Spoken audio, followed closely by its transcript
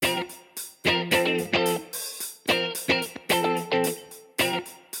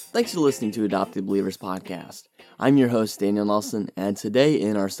Thanks for listening to Adopted Believers Podcast. I'm your host, Daniel Nelson, and today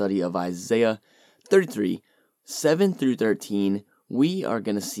in our study of Isaiah 33, 7 through 13, we are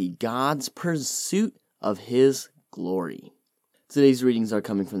going to see God's pursuit of His glory. Today's readings are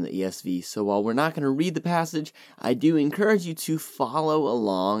coming from the ESV, so while we're not going to read the passage, I do encourage you to follow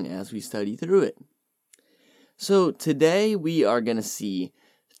along as we study through it. So today we are going to see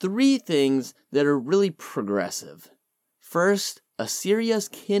three things that are really progressive. First, Assyria's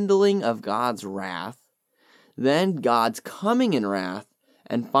kindling of God's wrath, then God's coming in wrath,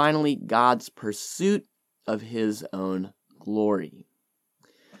 and finally God's pursuit of His own glory.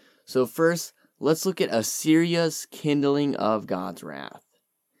 So first, let's look at Assyria's kindling of God's wrath.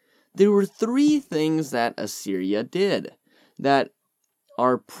 There were three things that Assyria did that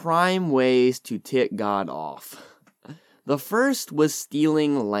are prime ways to tick God off. The first was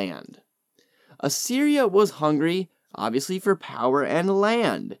stealing land. Assyria was hungry, obviously, for power and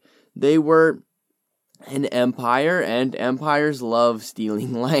land. They were an empire, and empires love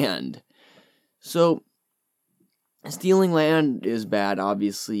stealing land. So, stealing land is bad,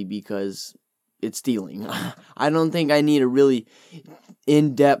 obviously, because it's stealing. I don't think I need a really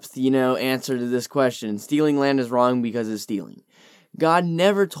in-depth, answer to this question. Stealing land is wrong because it's stealing. God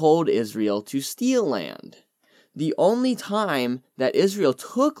never told Israel to steal land. The only time that Israel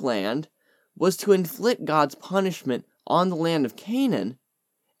took land was to inflict God's punishment on the land of Canaan,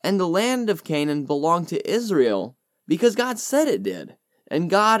 and the land of Canaan belonged to Israel because God said it did, and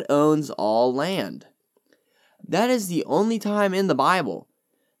God owns all land. That is the only time in the Bible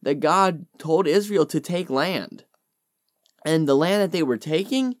that God told Israel to take land. And the land that they were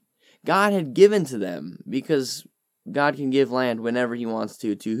taking, God had given to them, because God can give land whenever He wants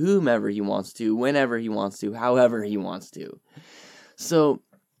to whomever He wants to, whenever He wants to, however He wants to. So,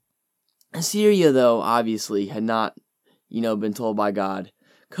 Assyria, though, obviously had not, been told by God,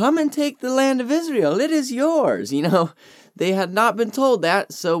 come and take the land of Israel, it is yours. They had not been told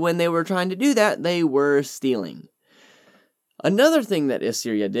that, so when they were trying to do that, they were stealing. Another thing that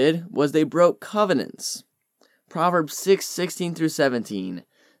Assyria did was they broke covenants. Proverbs 6:16 through 17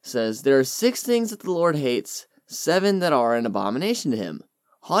 says, there are 6 things that the Lord hates, 7 that are an abomination to Him: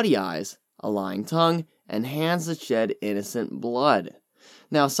 haughty eyes, a lying tongue, and hands that shed innocent blood.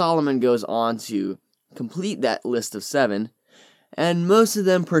 Now Solomon goes on to complete that list of 7, and most of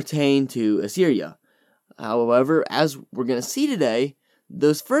them pertain to Assyria. However, as we're going to see today,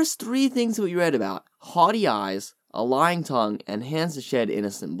 those first 3 things that we read about, haughty eyes, a lying tongue, and hands that shed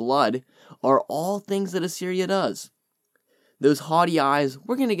innocent blood, are all things that Assyria does. Those haughty eyes,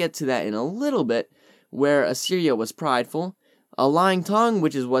 we're going to get to that in a little bit, where Assyria was prideful. A lying tongue,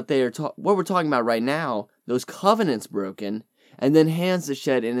 which is what what we're talking about right now, those covenants broken, and then hands that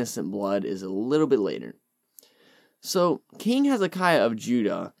shed innocent blood is a little bit later. So, King Hezekiah of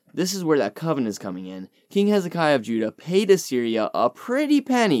Judah, this is where that covenant is coming in. King Hezekiah of Judah paid Assyria a pretty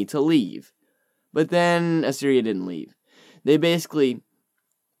penny to leave. But then Assyria didn't leave. They basically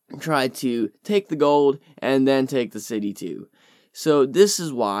tried to take the gold and then take the city too. So this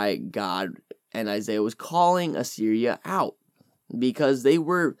is why God and Isaiah was calling Assyria out, because they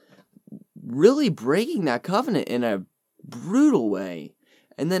were really breaking that covenant in a brutal way.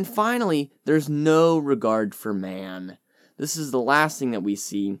 And then finally, there's no regard for man. This is the last thing that we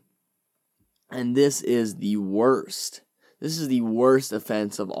see, and this is the worst. This is the worst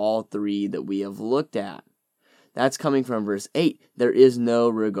offense of all 3 that we have looked at. That's coming from verse 8. There is no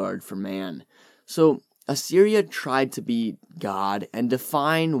regard for man. So Assyria tried to be God and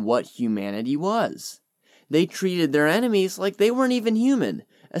define what humanity was. They treated their enemies like they weren't even human.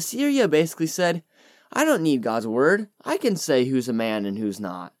 Assyria basically said, I don't need God's word. I can say who's a man and who's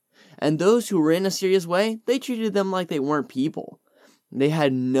not. And those who were in Assyria's way, they treated them like they weren't people. They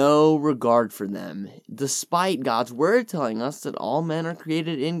had no regard for them, despite God's word telling us that all men are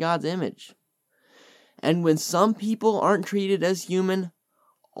created in God's image. And when some people aren't treated as human,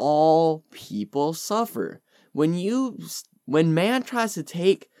 all people suffer. When man tries to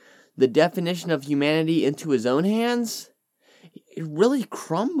take the definition of humanity into his own hands, it really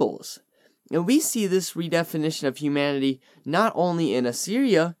crumbles. And we see this redefinition of humanity not only in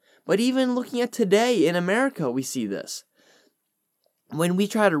Assyria, but even looking at today in America, we see this. When we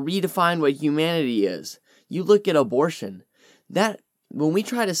try to redefine what humanity is, you look at abortion. When we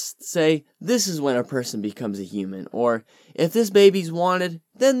try to say, this is when a person becomes a human, or if this baby's wanted,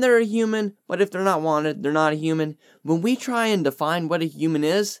 then they're a human, but if they're not wanted, they're not a human. When we try and define what a human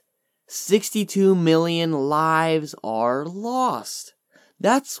is, 62 million lives are lost.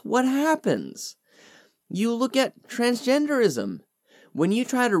 That's what happens. You look at transgenderism. When you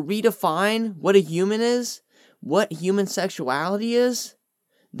try to redefine what a human is, what human sexuality is,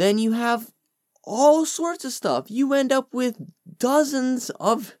 then you have all sorts of stuff. You end up with dozens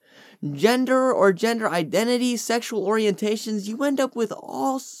of gender or gender identity, sexual orientations. You end up with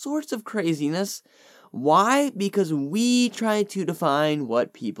all sorts of craziness. Why? Because we try to define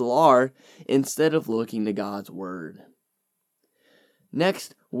what people are instead of looking to God's word.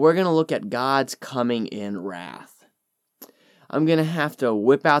 Next, we're going to look at God's coming in wrath. I'm going to have to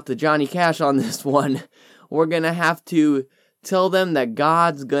whip out the Johnny Cash on this one. We're going to have to tell them that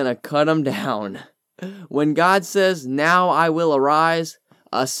God's going to cut them down. When God says, "Now I will arise,"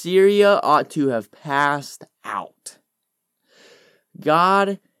 Assyria ought to have passed out.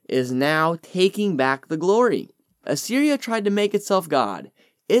 God is now taking back the glory. Assyria tried to make itself God.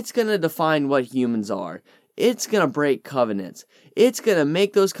 It's going to define what humans are. It's going to break covenants. It's going to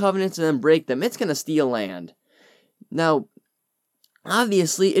make those covenants and then break them. It's going to steal land. Now,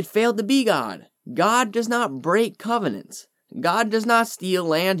 obviously, it failed to be God. God does not break covenants. God does not steal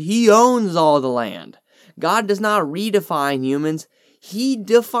land. He owns all the land. God does not redefine humans. He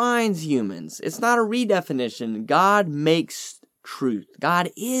defines humans. It's not a redefinition. God makes truth.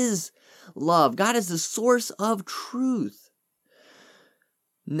 God is love. God is the source of truth.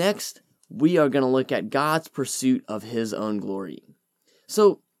 Next, we are going to look at God's pursuit of his own glory.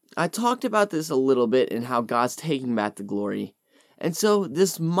 So, I talked about this a little bit and how God's taking back the glory. And so,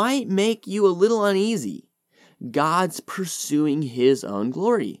 this might make you a little uneasy. God's pursuing his own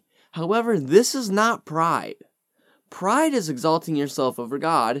glory. However, this is not pride. Pride is exalting yourself over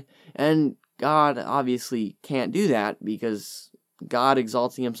God, and God obviously can't do that because God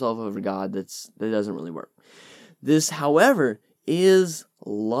exalting himself over God, that doesn't really work. This, however, is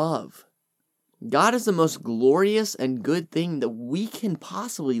love. God is the most glorious and good thing that we can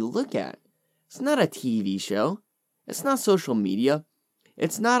possibly look at. It's not a TV show. It's not social media.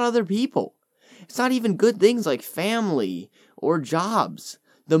 It's not other people. It's not even good things like family or jobs.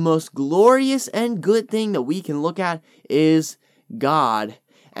 The most glorious and good thing that we can look at is God.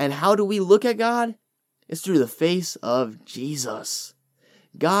 And how do we look at God? It's through the face of Jesus.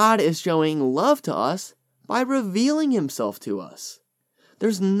 God is showing love to us by revealing himself to us.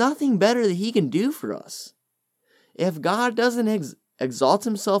 There's nothing better that he can do for us. If God doesn't exalt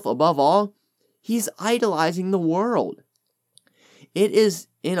himself above all, he's idolizing the world. It is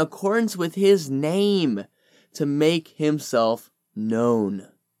in accordance with his name to make himself known.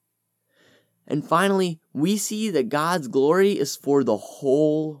 And finally, we see that God's glory is for the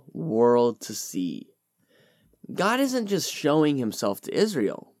whole world to see. God isn't just showing himself to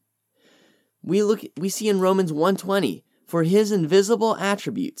Israel. We see in Romans 1:20, for his invisible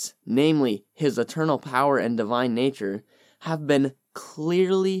attributes, namely his eternal power and divine nature, have been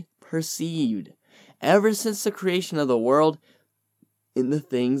clearly perceived ever since the creation of the world in the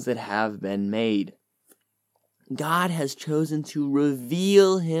things that have been made. God has chosen to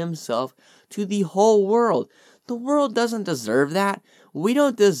reveal himself to the whole world. The world doesn't deserve that. We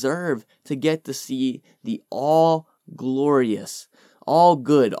don't deserve to get to see the all-glorious,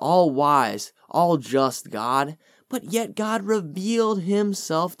 all-good, all-wise, all-just God. But yet God revealed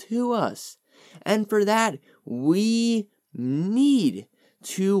himself to us. And for that, we need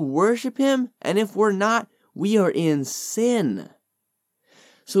to worship him. And if we're not, we are in sin.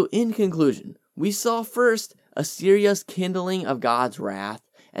 So in conclusion, we saw first Assyria's kindling of God's wrath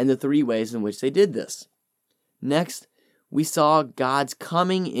and the three ways in which they did this. Next, we saw God's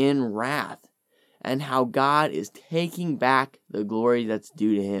coming in wrath and how God is taking back the glory that's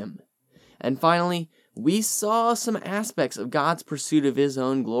due to him. And finally, we saw some aspects of God's pursuit of his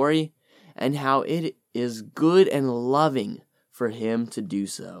own glory and how it is good and loving for him to do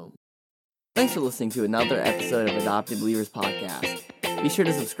so. Thanks for listening to another episode of Adopted Believers Podcast. Be sure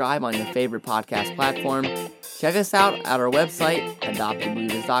to subscribe on your favorite podcast platform. Check us out at our website,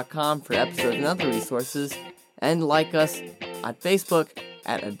 adoptedbelievers.com, for episodes and other resources. And like us on Facebook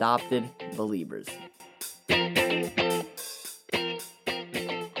at Adopted Believers.